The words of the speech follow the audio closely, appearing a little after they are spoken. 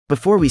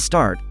Before we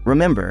start,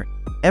 remember,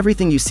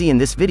 everything you see in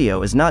this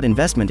video is not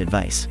investment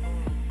advice.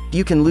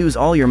 You can lose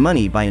all your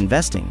money by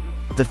investing.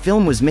 The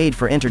film was made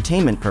for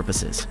entertainment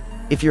purposes.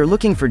 If you're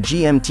looking for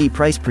GMT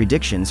price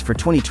predictions for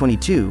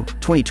 2022,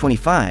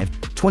 2025,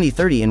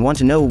 2030 and want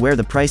to know where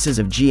the prices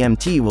of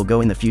GMT will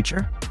go in the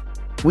future,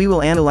 we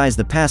will analyze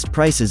the past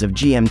prices of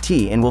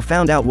GMT and will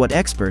find out what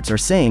experts are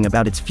saying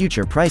about its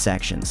future price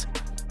actions.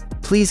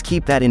 Please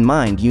keep that in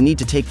mind. You need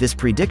to take this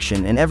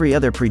prediction and every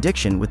other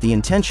prediction with the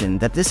intention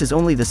that this is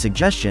only the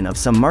suggestion of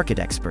some market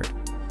expert.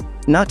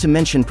 Not to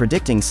mention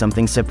predicting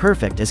something so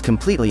perfect is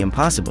completely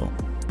impossible.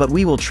 But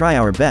we will try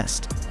our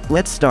best.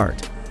 Let's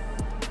start.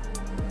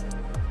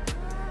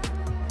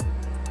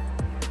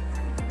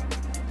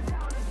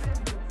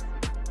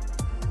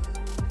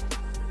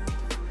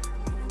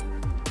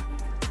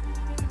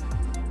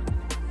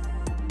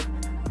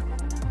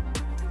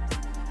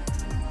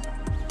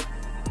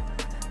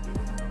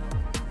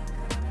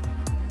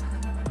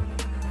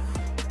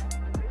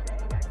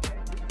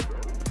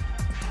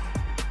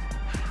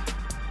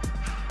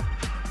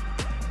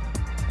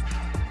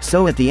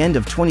 So at the end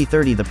of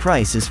 2030 the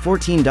price is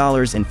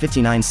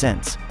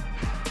 $14.59.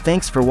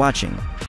 Thanks for watching.